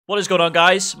What is going on,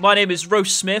 guys? My name is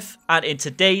Roast Smith, and in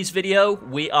today's video,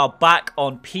 we are back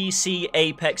on PC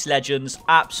Apex Legends,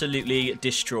 absolutely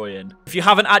destroying. If you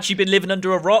haven't actually been living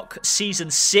under a rock, Season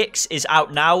 6 is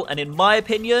out now, and in my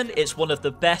opinion, it's one of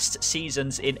the best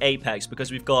seasons in Apex,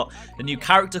 because we've got a new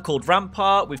character called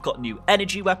Rampart, we've got new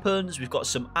energy weapons, we've got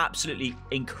some absolutely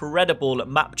incredible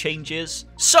map changes.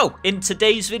 So, in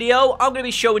today's video, I'm going to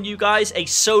be showing you guys a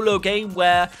solo game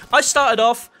where I started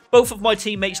off, both of my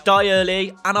teammates die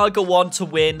early, and I go on to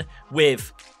win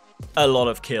with a lot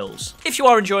of kills. If you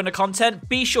are enjoying the content,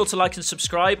 be sure to like and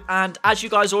subscribe, and as you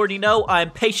guys already know, I am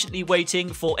patiently waiting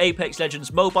for Apex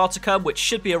Legends Mobile to come, which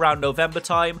should be around November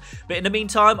time, but in the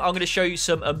meantime, I'm going to show you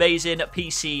some amazing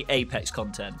PC Apex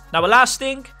content. Now, the last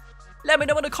thing, let me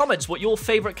know in the comments what your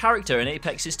favourite character in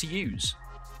Apex is to use.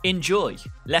 Enjoy.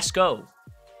 Let's go.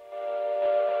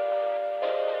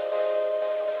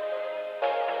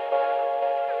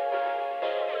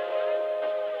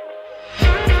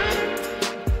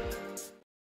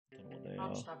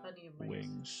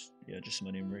 Wings. Yeah, just some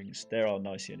onion rings. There are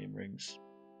nice onion rings.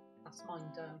 That's mine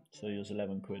done. So yours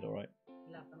 11 quid, alright?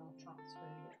 11, I'll transfer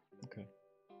it. Okay.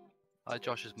 Hi,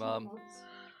 Josh's mum.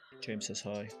 James says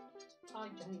hi. Hi,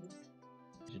 James.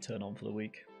 Did you turn on for the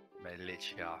week? Mate,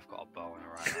 literally, I've got a boner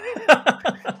right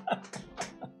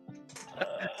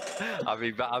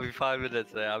now. I'll be 5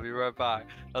 minutes there. I'll be right back.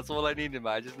 That's all I needed,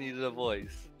 man. I just needed a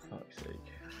voice. Fuck's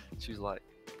sake. She was like,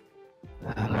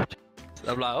 hello.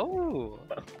 I'm like, oh.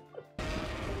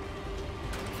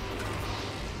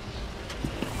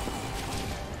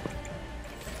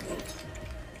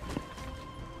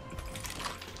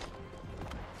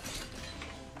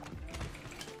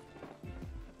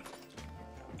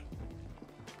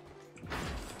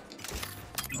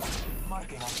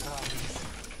 Marking our surroundings.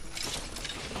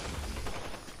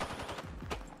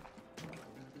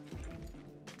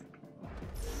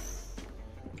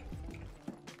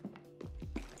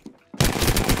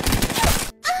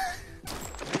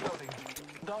 Reloading.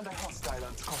 Down the hostile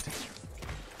on Scottish.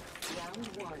 Round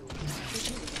 1.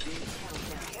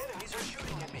 The enemies are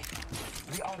shooting at me.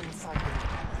 We are inside the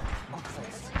ring. Good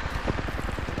face.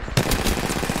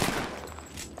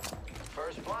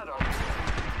 First blood on you.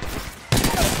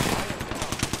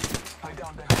 I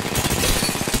down there.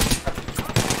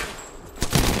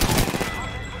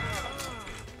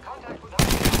 Contact with us.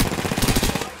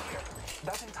 Right here.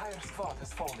 That entire squad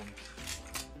has fallen.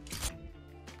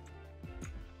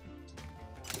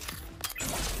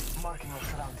 Marking our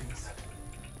surroundings.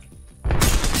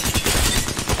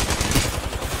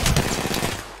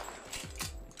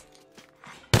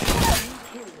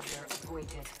 Kill leader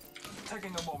avoided.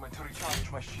 Taking a moment to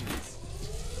recharge my shields.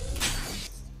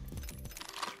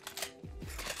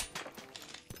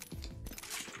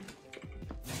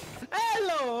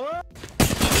 Hello.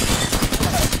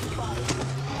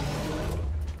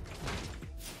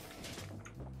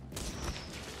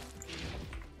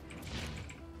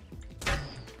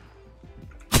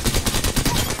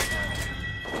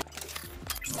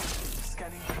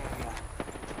 Scanning the area.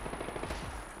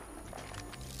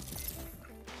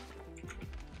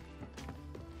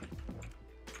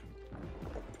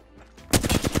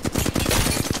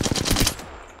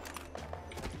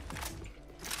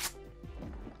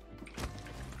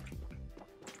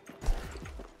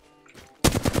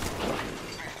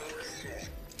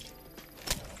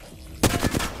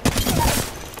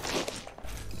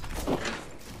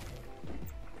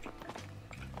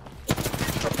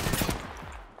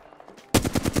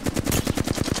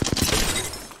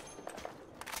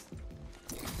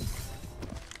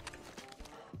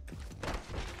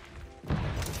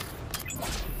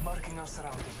 Marking our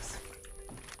surroundings.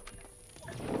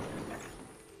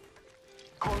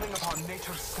 Calling upon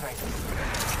nature's strength.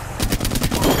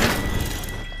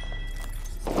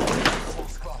 Full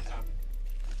squad.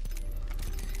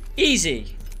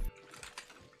 Easy.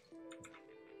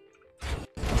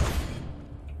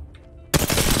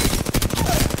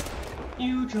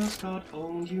 You just got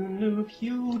owned, you noob,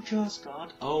 you just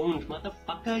got owned,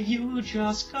 motherfucker, you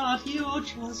just got owned.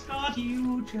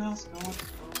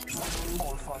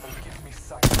 All Father, give me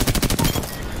sight.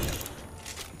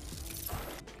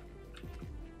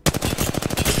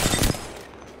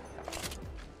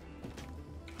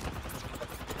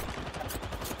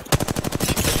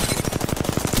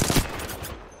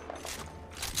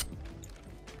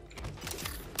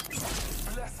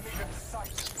 Bless me with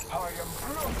sight. I am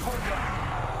brutal.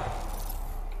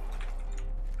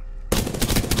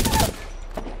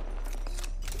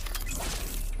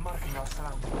 Marking our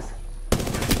surroundings.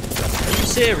 Are you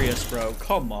serious, bro?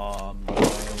 Come on, bro.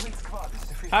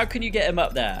 How can you get him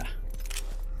up there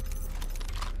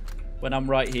when I'm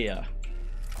right here?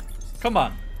 Come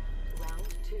on.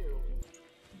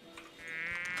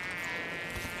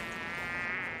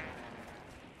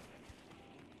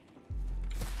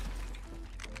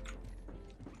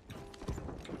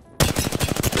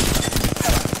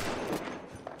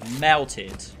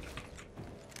 melted.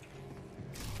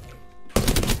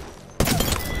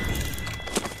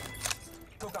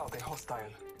 Took out a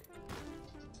hostile.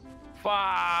 Fuck!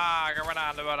 I went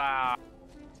out of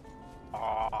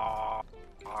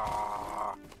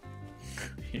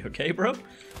it. You okay, bro?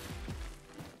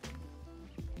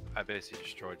 I basically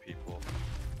destroyed people.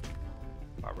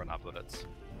 I run out of bullets.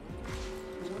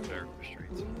 Very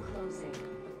frustrating. Ring closing.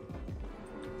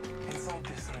 Inside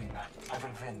this ring, I will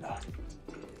win.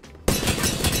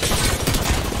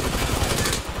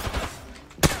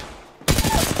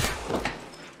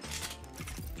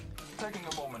 Taking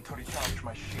a moment to recharge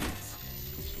my shields.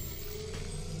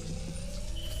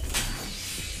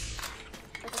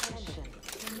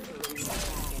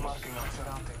 Marking our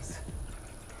surroundings.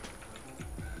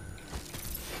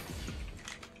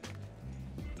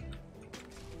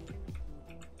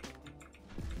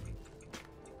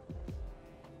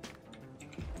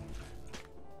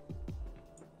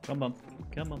 Come on.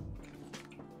 Come on.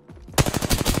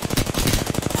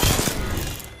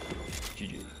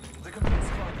 GG. The complete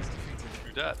squad is defeated.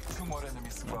 You're dead. 2 more enemy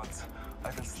squads. I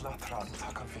will slaughter and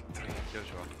tackle victory. Kills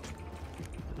you off.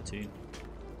 Platoon.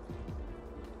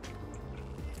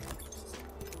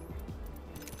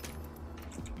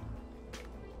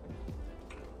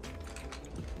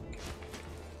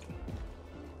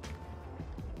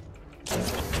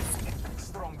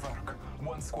 Strong work.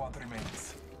 1 squad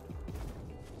remains.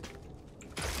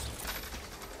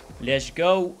 Let's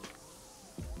go.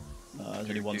 There's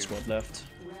only 1 squad left.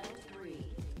 Round 3.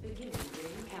 Beginning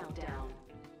ring countdown.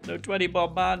 No 20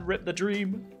 bomb man, rip the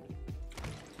dream.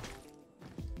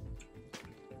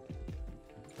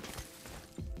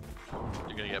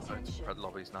 You're gonna get red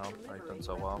lobbies now. I've done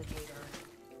so well.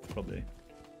 Probably.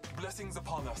 Blessings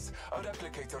upon us. A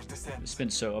replicator descends. It's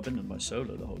been so. I've been in my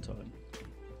solo the whole time.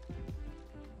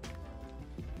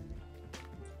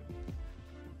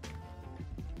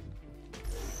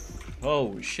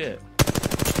 Oh shit.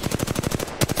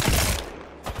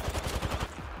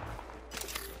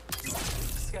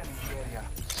 Scanning the area.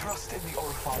 Trust in the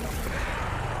old father.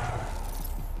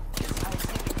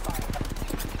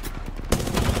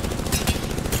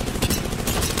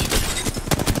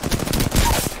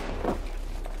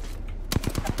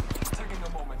 Taking a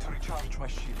moment to recharge my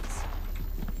shields.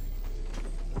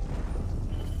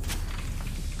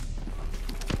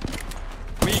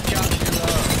 We got you,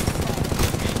 love.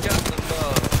 We got the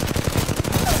love.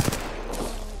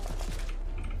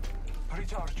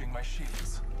 Recharging my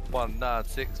shields.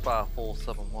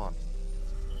 1965471.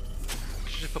 I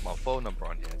should just put my phone number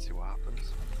on here and see what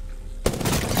happens.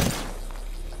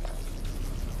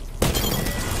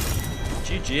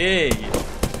 GG.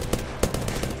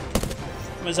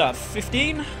 What was that?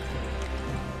 15?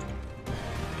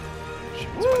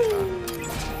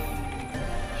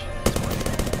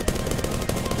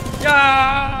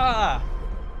 Yeah!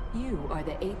 You are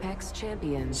the Apex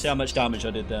champions. See how much damage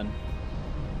I did then.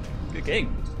 Good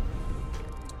game.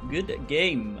 Good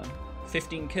game.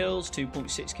 15 kills,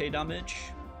 2.6k damage.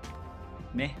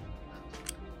 Meh.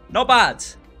 Not bad.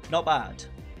 Not bad.